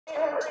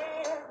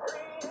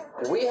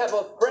We have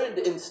a friend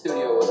in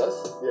studio with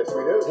us. Yes,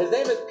 we do. His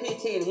name is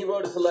PT, and he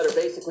wrote us a letter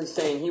basically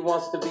saying he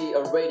wants to be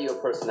a radio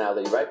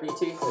personality, right,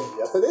 PT?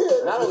 Yes, it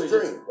is. Not only his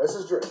dream. That's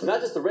his dream.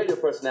 Not just a radio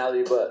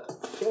personality, but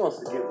he wants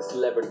to give the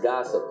celebrity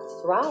gossip.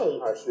 That's right.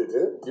 I sure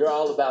do. You're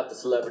all about the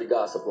celebrity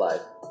gossip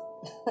life.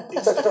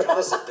 It's the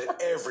gossip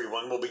that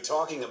everyone will be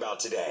talking about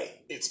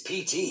today. It's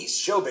PT's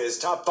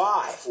Showbiz Top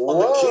 5 on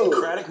the King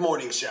Craddock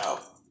Morning Show.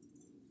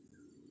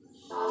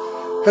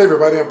 Hey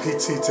everybody, I'm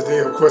PT. Today,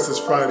 of course, it's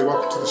Friday.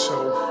 Welcome to the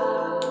show.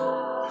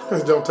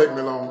 It don't take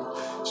me long.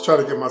 Just try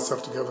to get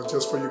myself together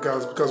just for you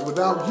guys, because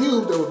without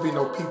you, there would be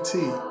no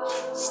PT.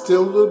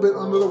 Still a little bit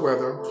under the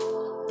weather.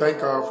 Thank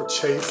God for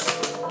Chase.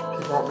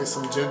 He bought me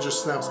some ginger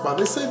snaps. But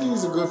they say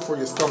these are good for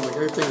your stomach,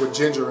 anything with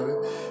ginger in it.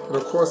 And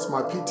of course,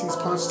 my PT's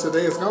Punch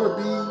today is going to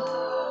be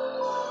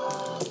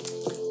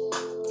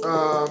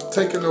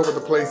taking over the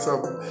place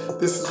of,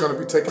 this is going to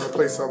be taking the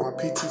place of my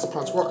PT's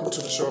Punch. Welcome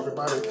to the show,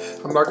 everybody.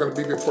 I'm not going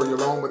to be before you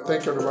long, but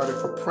thank everybody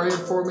for praying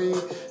for me.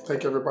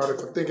 Thank everybody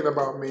for thinking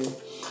about me.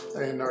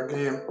 And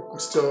again, I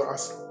still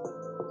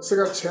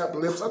got chapped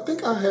lips. I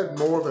think I had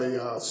more of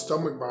a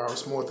stomach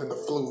virus more than the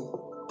flu.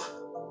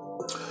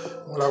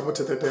 When I went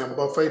to the damn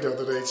buffet the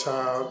other day,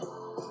 child,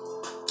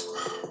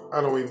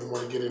 I don't even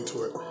want to get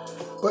into it.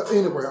 But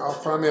anyway, I'll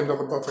find me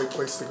another buffet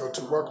place to go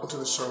to. Welcome to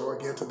the show.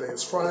 Again, today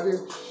is Friday.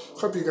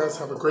 Hope you guys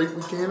have a great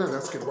weekend, and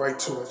let's get right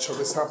to it.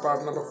 Showbiz Top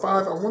 5 number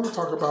 5. I want to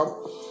talk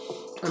about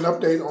an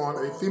update on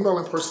a female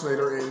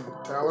impersonator in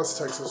Dallas,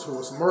 Texas, who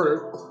was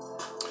murdered.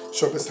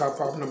 Showbiz Top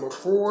 5 number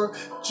 4,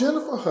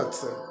 Jennifer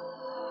Hudson.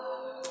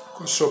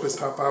 Showbiz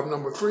Top 5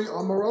 number 3,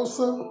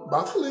 Omarosa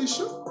by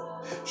Felicia.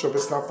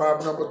 Showbiz Top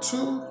 5 number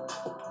 2,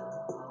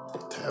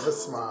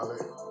 Tavis Smiley.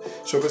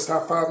 Showbiz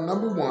Top 5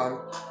 number 1,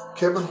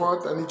 Kevin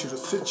Hart. I need you to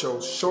sit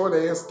your short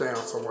ass down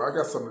somewhere. I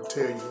got something to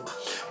tell you.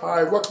 All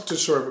right, welcome to the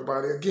show,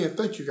 everybody. Again,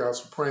 thank you guys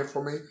for praying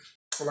for me.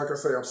 Like I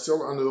say, I'm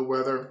still under the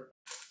weather,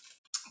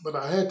 but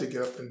I had to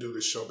get up and do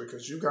this show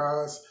because you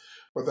guys,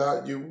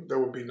 without you, there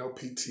would be no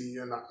PT,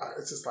 and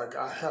it's just like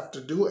I have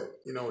to do it.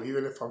 You know,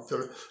 even if I'm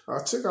feeling,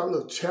 I check out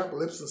little chapped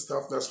lips and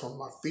stuff. That's from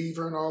my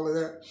fever and all of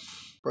that.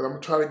 But I'm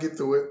gonna try to get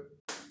through it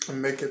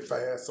and make it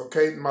fast.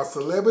 Okay, my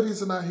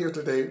celebrities are not here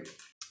today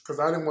because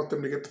I didn't want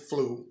them to get the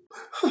flu,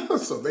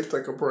 so they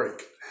take a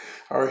break.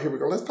 All right, here we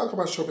go. Let's talk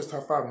about Showbiz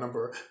Top 5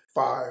 number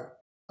 5.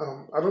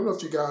 I don't know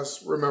if you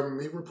guys remember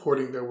me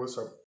reporting there was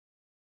a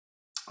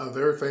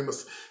very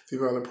famous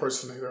female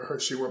impersonator.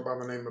 She went by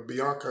the name of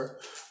Bianca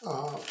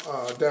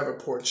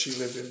Davenport. She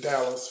lived in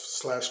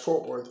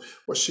Dallas/Fort Worth,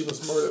 where she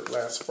was murdered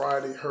last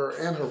Friday. Her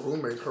and her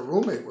roommate. Her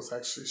roommate was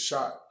actually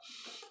shot,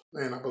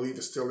 and I believe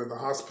is still in the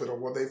hospital.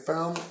 Well, they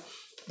found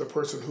the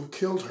person who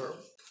killed her,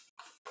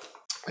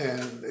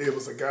 and it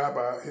was a guy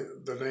by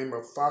the name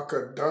of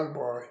Faka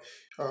Dunbar.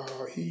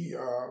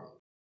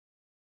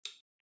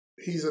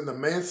 He's in the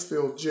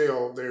Mansfield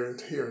jail there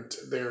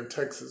in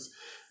Texas,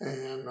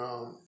 and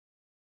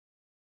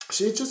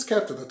she just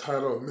captured the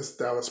title of Miss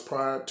Dallas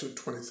prior to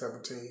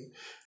 2017,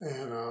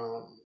 and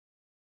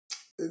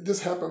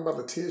this happened by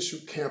the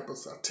TSU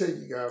campus. I tell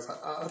you guys,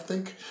 I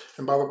think,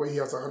 and by the way, he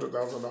has a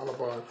 $100,000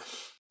 bond.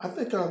 I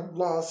think I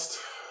lost.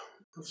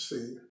 Let's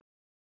see.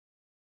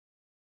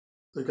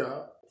 They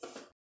got.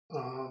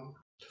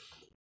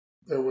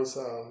 There was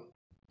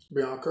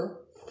Bianca.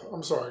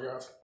 I'm sorry,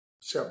 guys.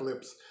 Chapped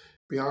lips.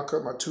 Bianca,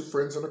 my 2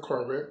 friends in a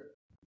Corvette.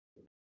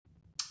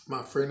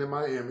 My friend in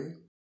Miami.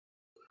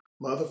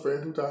 My other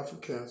friend who died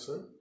from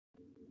cancer.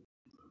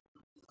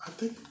 I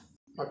think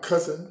my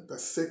cousin,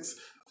 that's 6.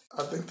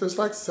 I think there's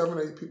like 7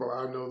 or 8 people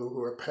I know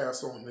who have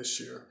passed on this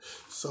year.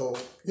 So,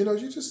 you know,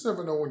 you just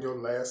never know when your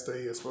last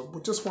day is. But I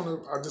just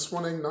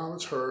want to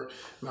acknowledge her,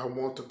 and I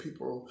want the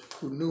people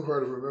who knew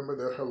her to remember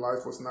that her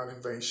life was not in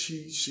vain.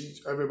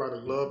 Everybody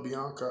loved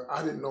Bianca.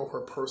 I didn't know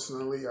her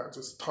personally. I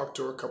just talked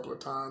to her a couple of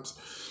times.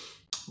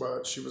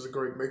 But she was a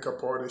great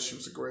makeup artist. She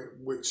was a great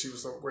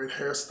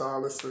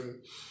hairstylist,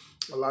 and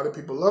a lot of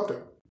people loved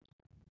her.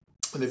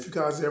 And if you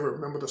guys ever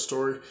remember the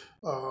story,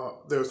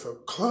 there's a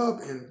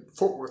club in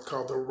Fort Worth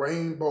called the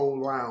Rainbow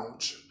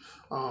Lounge.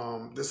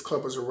 This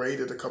club was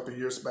raided a couple of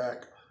years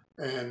back,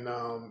 and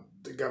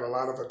they got a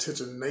lot of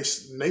attention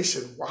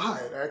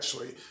nationwide,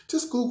 actually.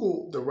 Just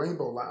Google the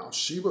Rainbow Lounge.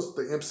 She was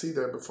the MC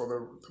there before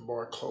the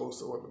bar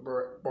closed, or the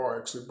bar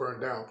actually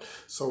burned down.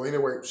 So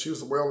anyway, she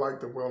was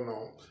well-liked and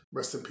well-known.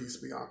 Rest in peace,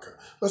 Bianca.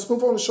 Let's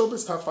move on to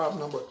Showbiz Top 5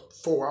 number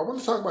 4. I want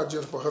to talk about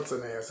Jennifer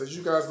Hudson. As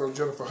you guys know,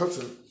 Jennifer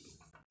Hudson,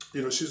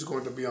 you know, she's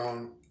going to be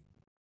on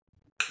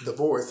The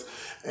Voice,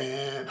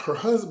 and her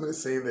husband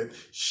is saying that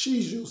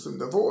she's using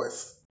The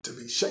Voice to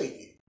be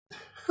shady.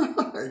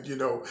 And, you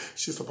know,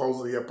 she's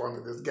supposedly up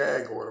under this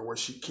gag order where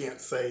she can't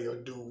say or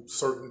do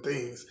certain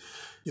things.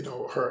 You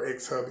know, her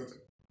ex-hubby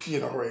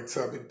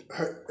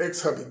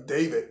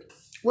David.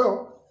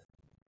 Well,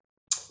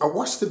 I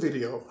watched the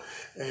video,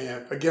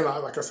 and again,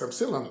 like I said, I'm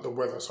still under the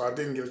weather, so I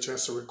didn't get a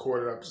chance to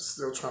record it. I'm just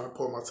still trying to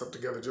pull myself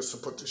together just to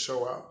put the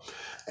show out.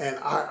 And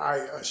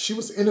she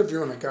was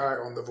interviewing a guy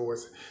on The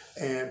Voice,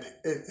 and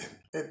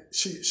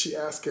she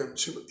asked him.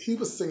 He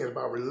was singing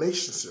about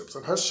relationships,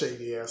 and her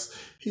shady ass.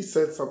 He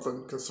said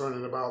something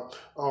concerning about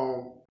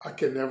I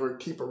can never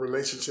keep a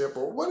relationship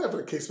or whatever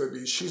the case may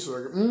be. She's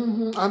like,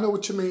 I know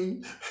what you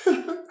mean.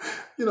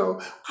 You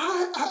know,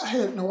 I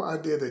had no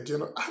idea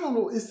that I don't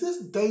know, is this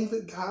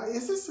David guy?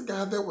 Is this the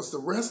guy that was the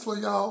wrestler,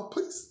 y'all?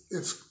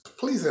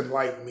 Please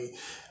enlighten me.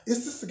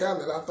 Is this the guy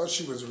that I thought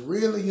she was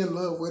really in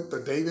love with?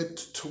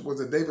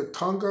 Was it David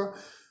Tonga?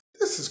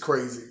 This is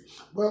crazy.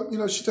 Well, you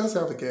know, she does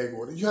have a gag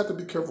order. You have to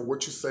be careful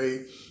what you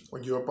say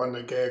when you're up under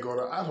a gag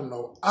order. I don't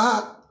know.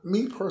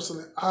 Me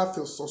personally, I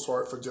feel so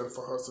sorry for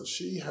Jennifer Hudson.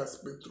 She has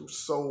been through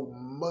so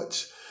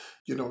much.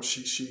 You know,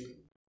 she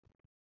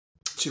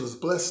was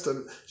blessed,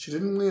 and she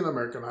didn't win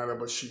American Idol,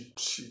 but she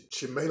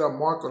made her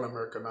mark on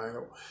American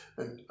Idol,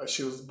 and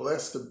she was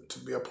blessed to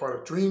be a part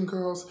of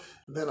Dreamgirls.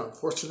 And then,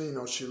 unfortunately, you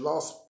know, she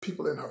lost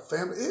people in her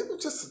family. It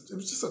was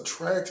just a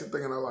tragic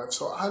thing in her life.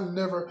 So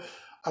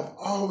I've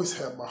always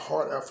had my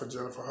heart out for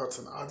Jennifer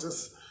Hudson.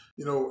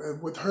 You know,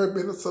 and with her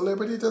being a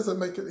celebrity, it doesn't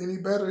make it any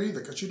better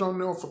either, because you don't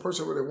know if a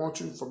person really wants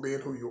you for being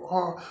who you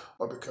are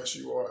or because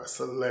you are a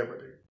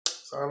celebrity.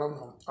 So I don't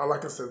know. All I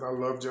can say is I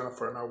love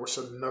Jennifer, and I wish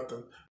her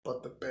nothing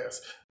but the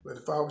best. But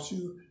if I was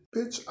you,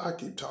 bitch, I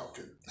keep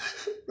talking.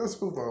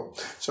 Let's move on.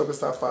 Showbiz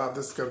Top 5.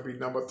 This is going to be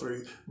number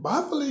 3.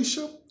 Bye,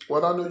 Felicia.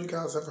 Well, I know you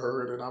guys have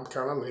heard, and I'm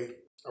kind of late.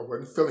 I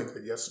wasn't feeling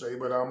good yesterday,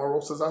 but my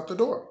roast is out the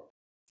door.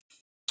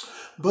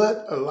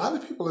 But a lot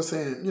of people are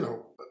saying, you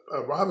know,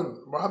 Robin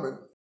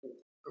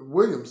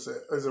Williams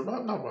said,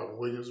 not Robin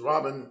Williams,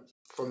 Robin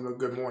from the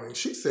Good Morning.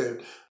 She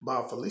said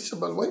about Felicia,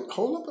 but wait,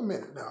 hold up a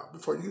minute now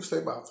before you say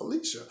about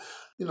Felicia.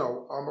 You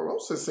know,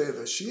 Omarosa said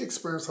that she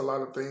experienced a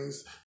lot of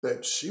things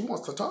that she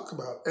wants to talk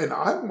about, and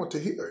I want to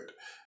hear it.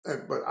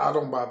 But I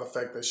don't buy the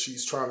fact that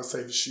she's trying to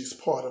say that she's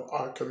part of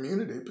our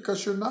community,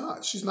 because you're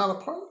not. She's not a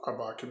part of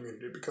our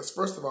community, because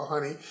first of all,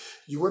 honey,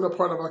 you weren't a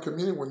part of our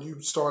community when you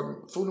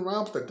started fooling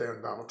around with that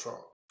damn Donald Trump.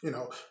 You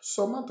know,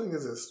 so my thing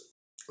is this.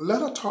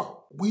 Let her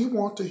talk. We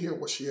want to hear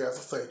what she has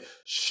to say.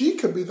 She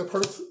could be the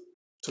person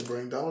to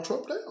bring Donald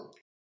Trump down.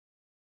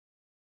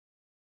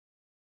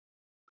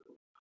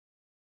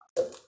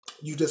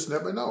 You just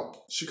never know.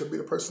 She could be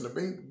the person to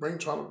bring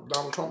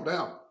Donald Trump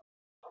down.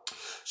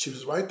 She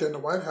was right there in the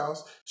White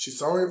House. She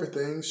saw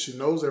everything. She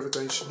knows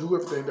everything. She knew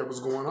everything that was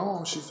going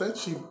on. She said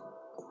she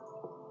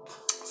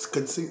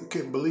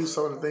couldn't believe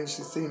some of the things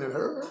she's seen and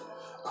heard.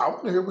 I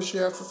want to hear what she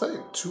has to say.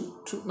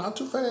 Not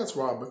too fast,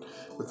 Robin,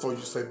 before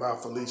you say bye,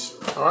 Felicia.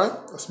 All right,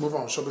 let's move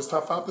on. Showbiz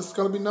Top 5. This is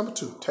going to be number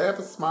 2.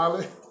 Tavis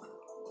Smiley.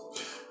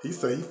 He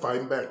said he's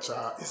fighting back,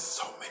 child. It's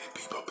so many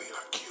people being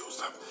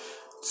accused of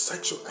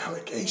sexual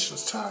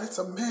allegations, child. It's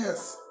a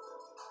mess.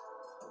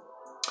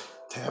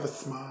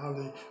 Tavis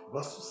Smiley,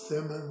 Russell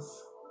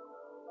Simmons,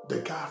 the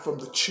guy from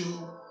The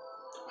Chew.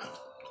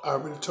 I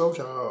already told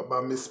y'all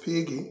about Miss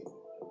Piggy.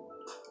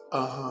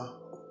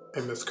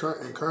 And Miss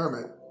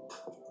Kermit.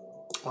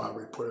 I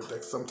already put it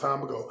there some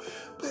time ago.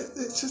 But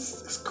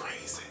it's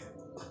crazy.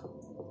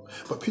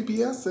 But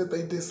PBS said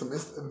they did some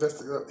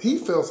investigation. He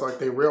feels like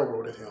they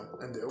railroaded him.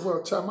 And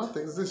well, child, my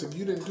thing is this. If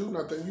you didn't do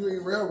nothing, you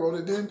ain't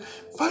railroaded, then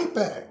fight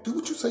back. Do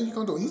what you say you're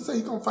going to do. He said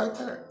he's going to fight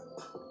back.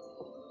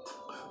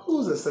 Who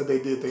was it said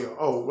they did there?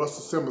 Oh,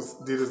 Russell Simmons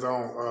did his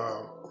own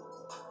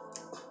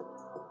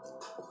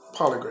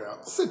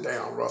polygraph. Sit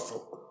down,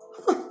 Russell.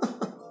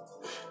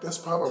 That's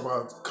probably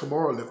why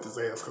Kimura lifted his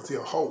ass, because he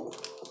a hoe.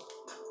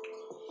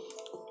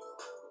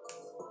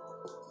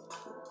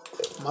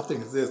 My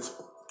thing is this.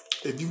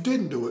 If you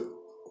didn't do it,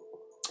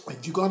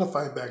 if you're gonna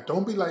fight back,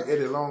 don't be like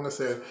Eddie Long and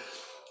said,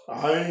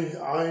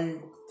 I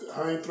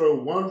ain't throw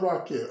one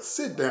rock yet.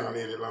 Sit down,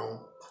 Eddie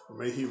Long.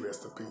 May he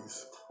rest in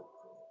peace.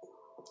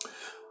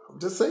 I'm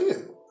just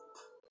saying.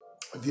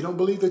 If you don't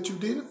believe that you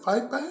did it,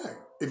 fight back.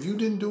 If you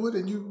didn't do it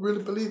and you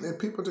really believe in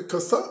people to,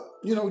 because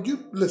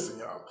listen,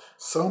 y'all,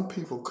 some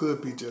people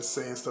could be just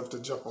saying stuff to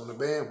jump on the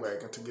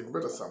bandwagon to get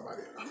rid of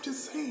somebody. I'm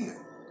just saying.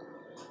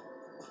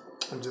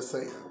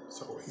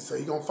 So he said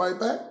he gonna fight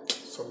back.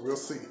 So we'll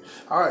see.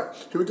 All right,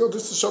 here we go.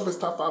 This is Showbiz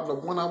Top 5. The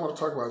one I want to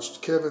talk about is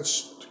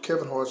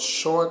Kevin Hart's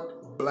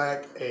short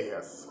black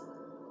ass.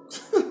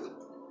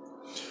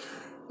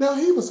 Now,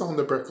 he was on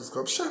The Breakfast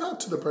Club. Shout out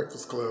to The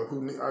Breakfast Club,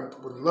 who I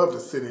would love to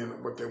sit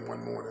in with them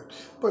one morning.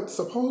 But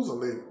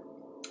supposedly,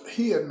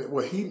 he admitted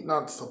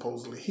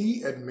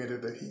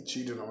that he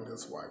cheated on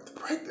his wife, the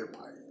pregnant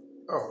wife.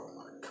 Oh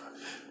my God.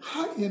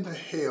 How in the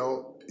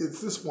hell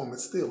is this woman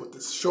still with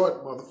this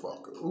short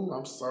motherfucker? Ooh,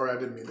 I'm sorry, I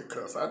didn't mean to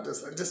cuss.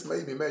 It just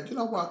made me mad. You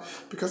know why?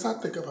 Because I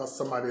think about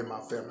somebody in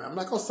my family. I'm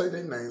not going to say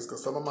their names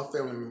because some of my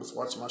family members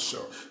watch my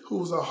show.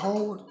 Who's a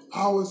hoe,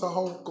 always a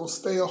hoe, gonna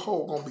stay a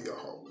hoe, gonna be a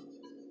hoe.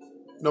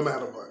 No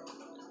matter what.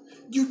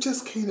 You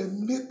just can't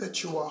admit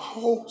that you're a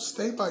hoe.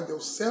 Stay by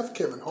yourself,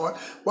 Kevin Hart.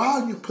 Why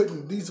are you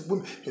putting these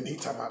women... And he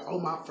talking about, oh,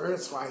 my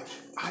first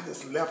wife, I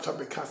just left her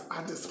because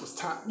I just was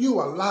tired. You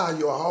a lie,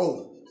 you're a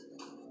hoe.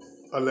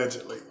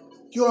 allegedly.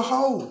 You're a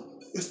hoe.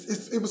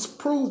 It was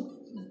proved.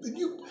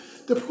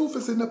 The proof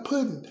is in the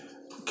pudding.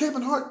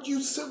 Kevin Hart,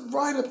 you sit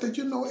right up there.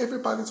 You know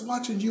everybody's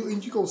watching you,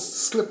 and you go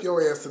slip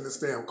your ass in this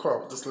damn car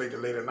with this lady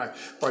late at night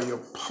while your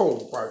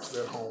poor wife's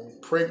at home,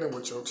 pregnant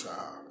with your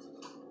child.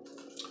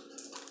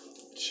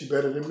 She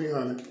better than me,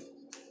 honey.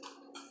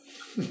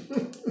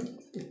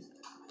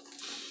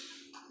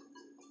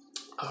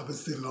 I've been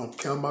sitting on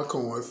counting my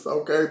coins,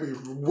 okay? Be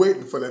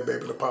waiting for that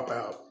baby to pop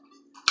out.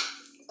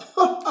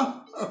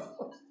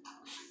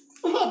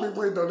 I've been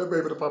waiting on that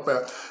baby to pop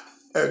out.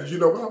 And you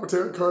know what I'm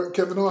going to tell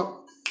Kevin Hart?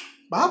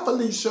 Bye,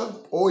 Felicia.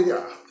 Oh,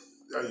 yeah.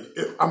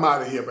 I'm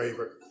out of here, baby.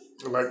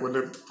 Like when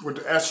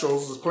the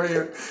Astros was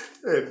playing,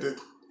 and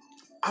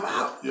I'm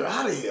out. You're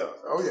out of here.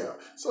 Oh, yeah.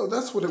 So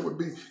that's what it would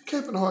be.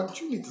 Kevin Hart,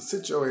 you need to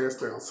sit your ass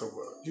down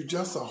somewhere. You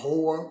just a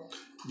whore.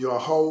 You're a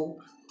hoe.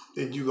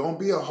 And you're going to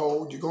be a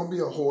hoe. You're going to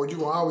be a whore. You're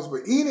going to always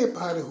be.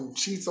 Anybody who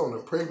cheats on a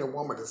pregnant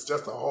woman is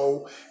just a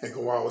hoe and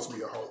going to always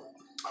be a hoe.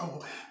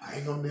 Oh, I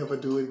ain't going to never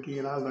do it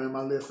again. I learned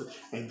my lesson.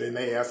 And then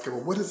they ask him,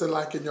 well, what is it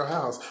like in your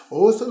house?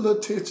 Oh, it's a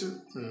little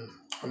tension.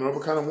 I don't know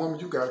what kind of woman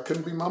you got. It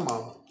couldn't be my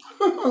mama.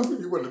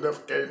 You would have never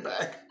came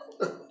back.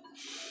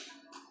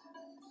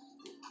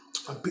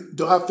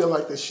 Do I feel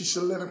like that she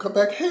should let him come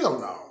back? Hell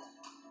no.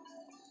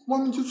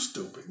 Woman, you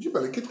stupid. You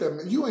better get that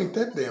man. You ain't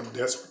that damn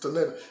desperate to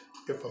let him.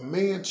 If a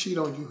man cheat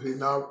on you,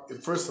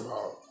 first of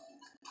all,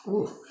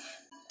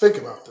 think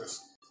about this.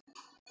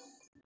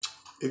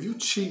 If you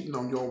cheating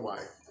on your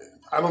wife,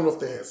 I don't know if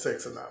they had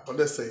sex or not, but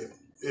let's say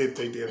if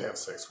they did have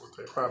sex with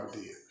her, they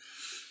probably did.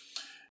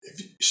 If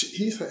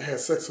he had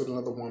sex with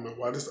another woman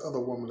while this other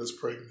woman is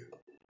pregnant,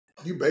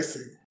 you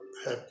basically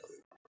have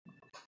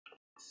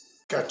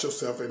got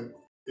yourself in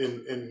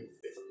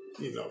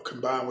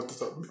combined with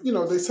this.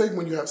 They say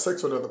when you have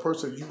sex with another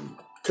person, you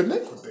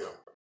connect with them.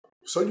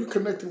 So you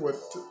connected with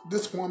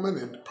this woman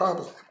and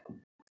probably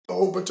a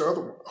whole bunch of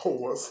other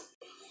whores.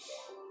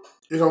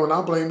 And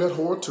I blame that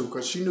whore too,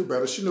 because she knew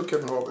better. She knew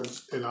Kevin Hart,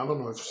 and I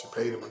don't know if she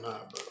paid him or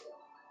not, but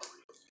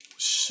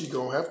she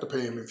gonna have to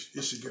pay him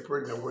if she get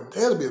pregnant. Well,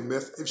 that'll be a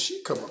mess if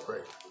she come up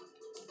pregnant.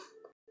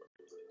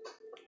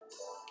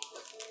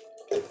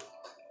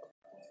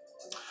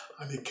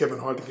 I need Kevin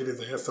Hart to get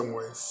his ass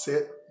somewhere and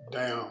sit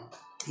down.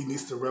 He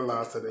needs to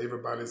realize that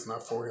everybody's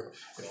not for him.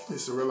 And he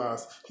needs to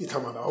realize, he's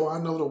talking about, oh,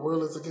 I know the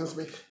world is against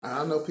me. And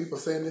I know people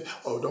saying that,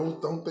 oh,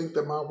 don't think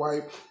that my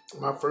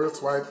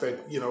first wife,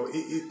 that,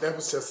 that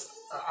was just,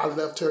 I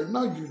left her.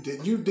 No, you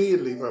did. You did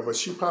leave her, but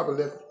she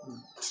probably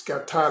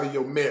got tired of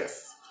your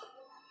mess.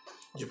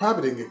 You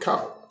probably didn't get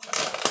caught.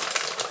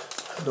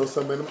 I know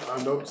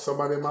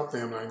somebody in my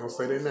family, I ain't going to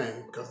say their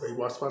name because they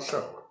watch my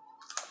show.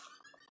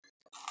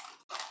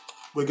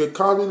 We get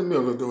caught in the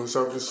middle of doing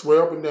something,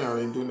 swear up and down,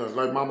 ain't do nothing.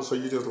 Like Mama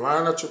said, you just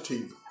line out your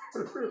teeth.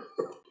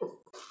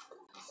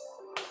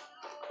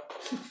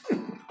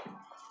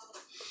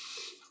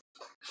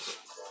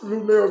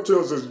 Lunell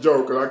tells this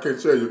joke, and I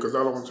can't tell you because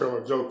I don't want to tell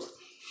her jokes.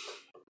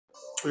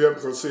 We have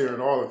to go see her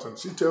in Arlington.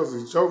 She tells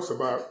these jokes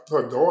about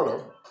her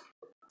daughter.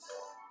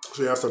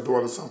 She asked her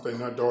daughter something,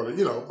 her daughter,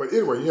 But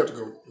anyway, you have to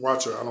go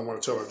watch her. I don't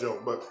want to tell her a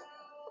joke. But,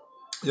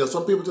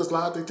 some people just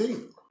lie out their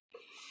teeth.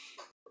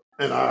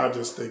 And I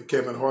just think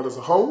Kevin Hart is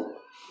a hoe.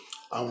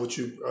 I want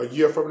you a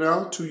year from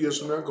now, 2 years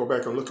from now, go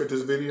back and look at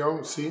this video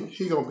and see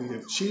he going to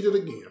be cheated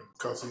again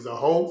because he's a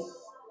hoe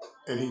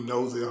and he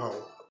knows he's a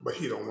hoe, but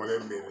he don't want to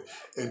admit it.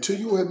 Until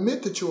you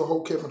admit that you're a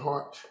hoe, Kevin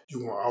Hart, you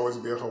will always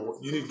be a hoe.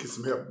 You need to get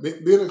some help.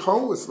 Being a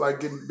hoe is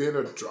like being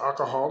an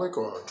alcoholic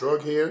or a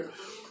drug head.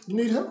 You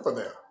need help for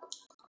that.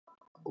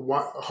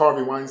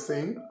 Harvey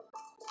Weinstein.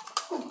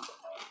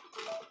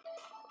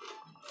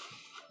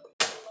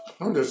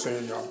 I'm just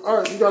saying, y'all. All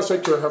right, you guys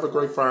take care. Have a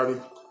great Friday.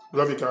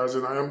 Love you guys,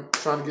 and I am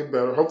trying to get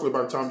better. Hopefully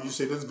by the time you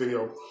see this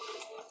video.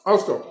 I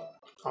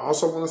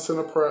also want to send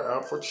a prayer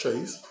out for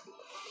Chase.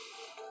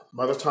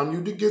 By the time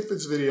you get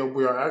this video,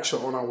 we are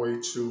actually on our way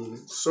to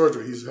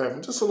surgery. He's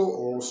having just a little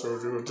oral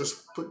surgery.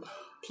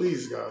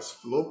 Please, guys,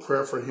 a little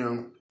prayer for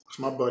him. It's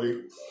my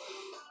buddy.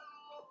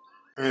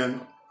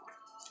 And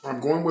I'm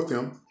going with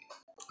him.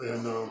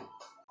 And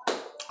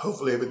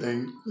hopefully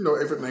everything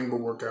will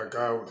work out.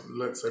 God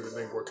lets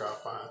everything work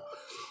out fine.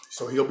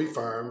 So he'll be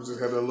fine. We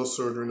just had a little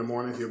surgery in the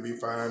morning. He'll be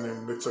fine.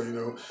 And next thing you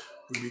know,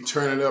 we'll be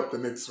turning up the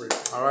next week.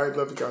 All right,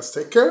 love you guys.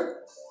 Take care.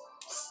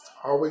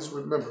 Always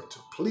remember to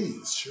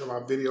please share my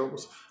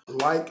videos,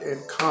 like,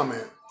 and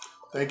comment.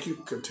 Thank you.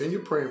 Continue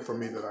praying for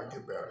me that I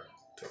get better.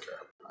 Take care.